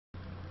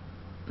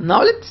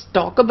Now let's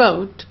talk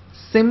about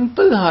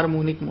simple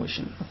harmonic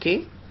motion.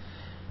 Okay,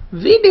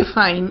 we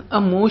define a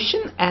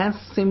motion as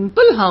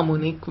simple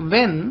harmonic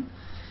when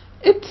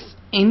its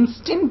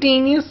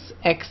instantaneous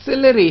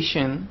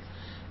acceleration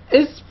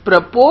is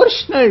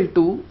proportional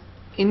to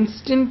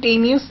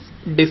instantaneous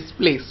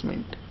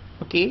displacement,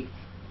 okay,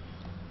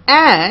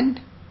 and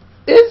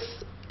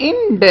is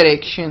in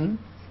direction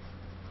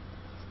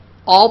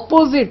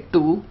opposite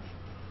to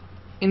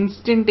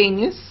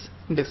instantaneous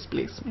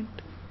displacement.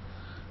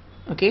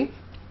 Okay,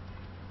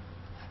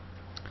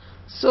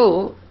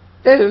 so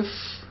if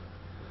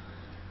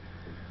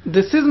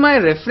this is my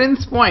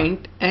reference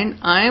point and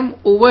I am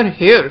over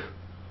here,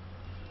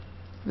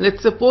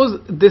 let's suppose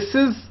this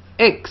is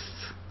x,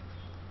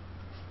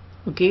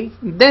 okay,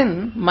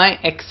 then my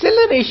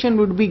acceleration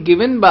would be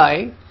given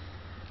by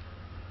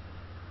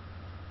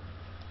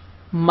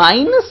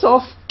minus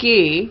of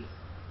k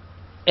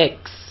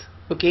x.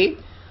 Okay,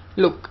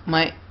 look,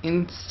 my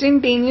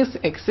instantaneous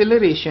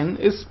acceleration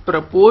is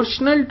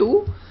proportional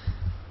to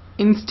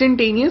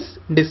instantaneous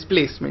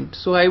displacement,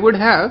 so I would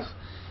have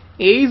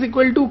a is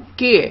equal to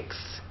kx.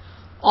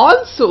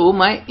 Also,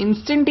 my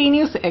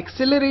instantaneous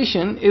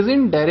acceleration is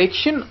in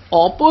direction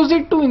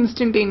opposite to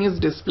instantaneous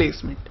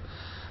displacement.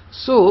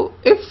 So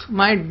if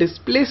my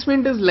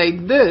displacement is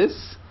like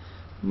this,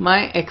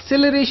 my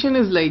acceleration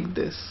is like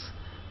this.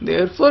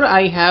 Therefore,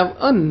 I have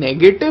a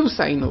negative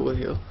sign over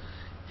here.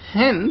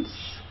 Hence,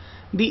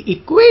 the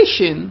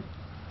equation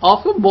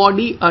of a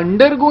body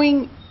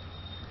undergoing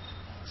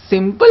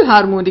simple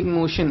harmonic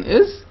motion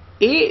is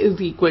A is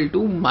equal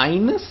to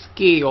minus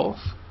k of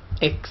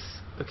x.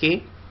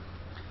 Okay.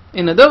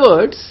 In other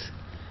words,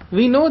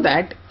 we know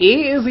that A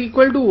is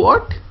equal to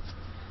what?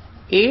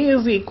 A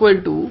is equal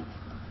to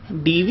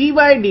dv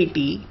by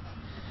dt,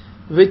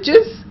 which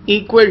is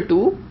equal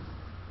to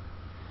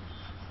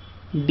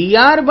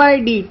dr by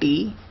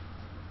dt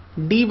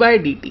d by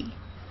dt,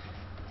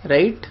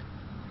 right?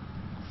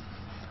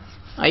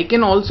 I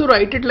can also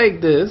write it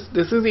like this.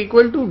 This is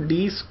equal to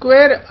d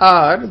square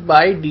r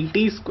by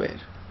dt square.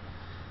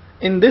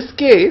 In this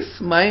case,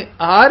 my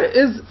r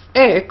is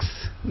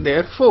x,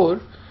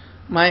 therefore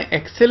my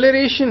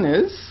acceleration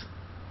is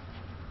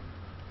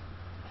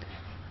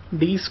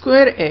d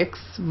square x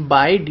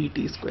by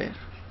dt square.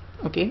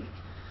 Okay,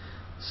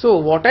 so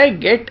what I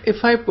get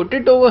if I put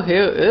it over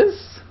here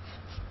is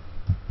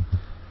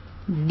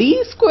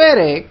d square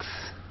x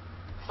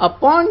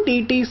upon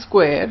dt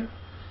square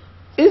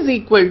is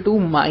equal to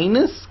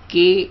minus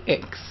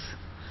kx.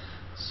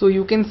 So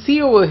you can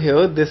see over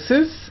here, this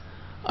is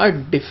a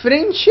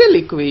differential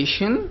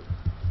equation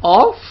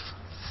of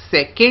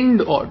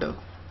second order.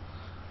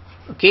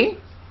 Okay,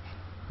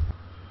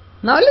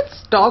 now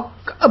let's talk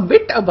a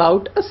bit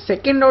about a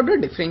second order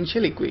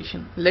differential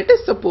equation. Let us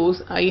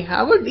suppose I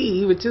have a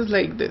d which is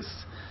like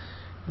this,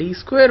 d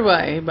square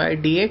y by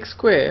dx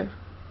square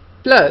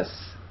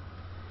plus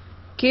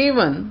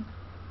k1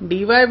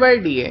 dy by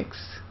dx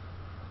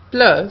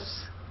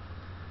plus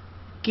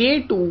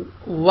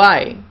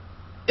k2y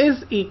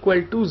is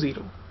equal to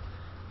 0.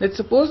 Let's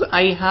suppose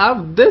I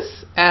have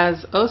this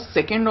as a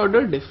second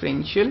order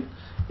differential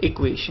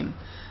equation.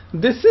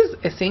 This is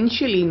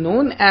essentially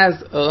known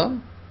as a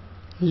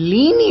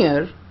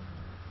linear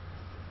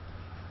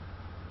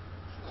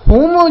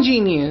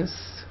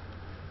homogeneous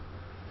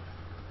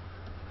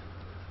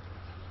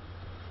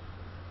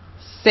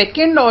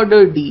second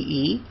order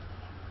DE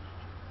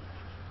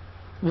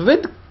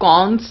with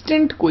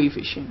constant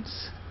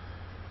coefficients.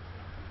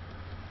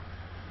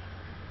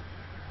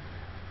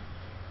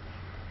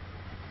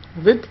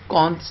 With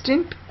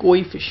constant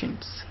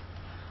coefficients.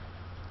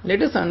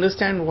 Let us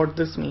understand what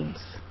this means.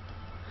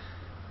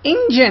 In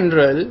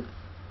general,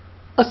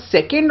 a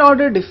second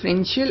order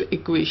differential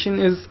equation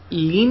is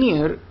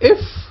linear if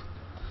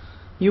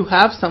you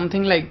have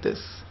something like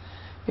this.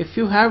 If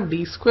you have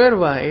d square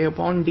y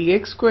upon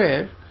dx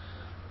square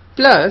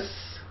plus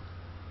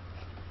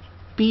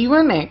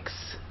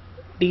p1x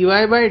dy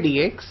by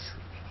dx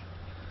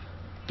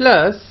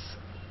plus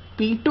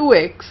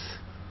p2x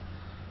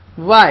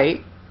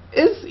y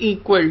is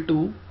equal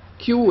to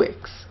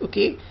qx.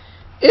 Okay,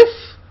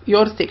 if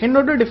your second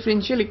order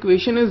differential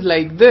equation is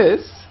like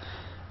this,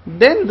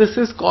 then this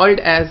is called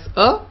as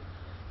a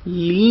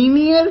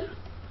linear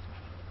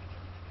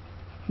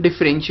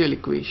differential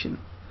equation.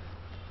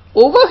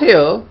 Over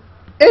here,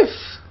 if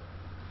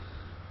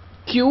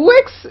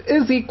qx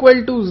is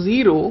equal to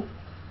 0,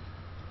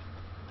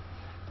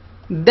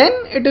 then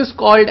it is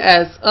called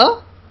as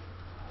a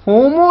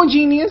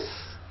homogeneous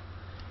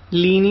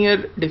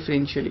linear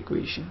differential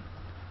equation.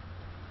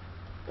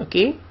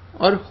 Okay,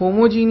 or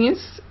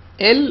homogeneous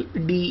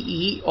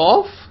LDE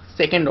of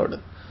second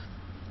order.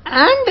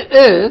 And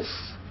if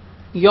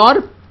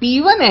your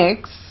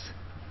P1x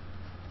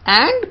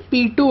and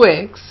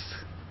P2x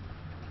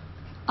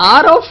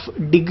are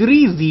of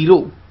degree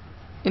 0,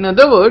 in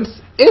other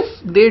words,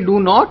 if they do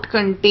not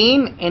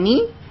contain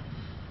any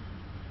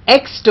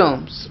x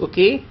terms,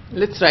 okay,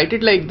 let's write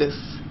it like this.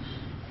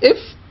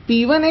 If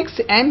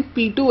P1x and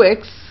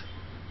P2x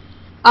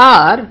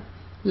are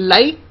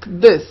like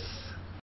this,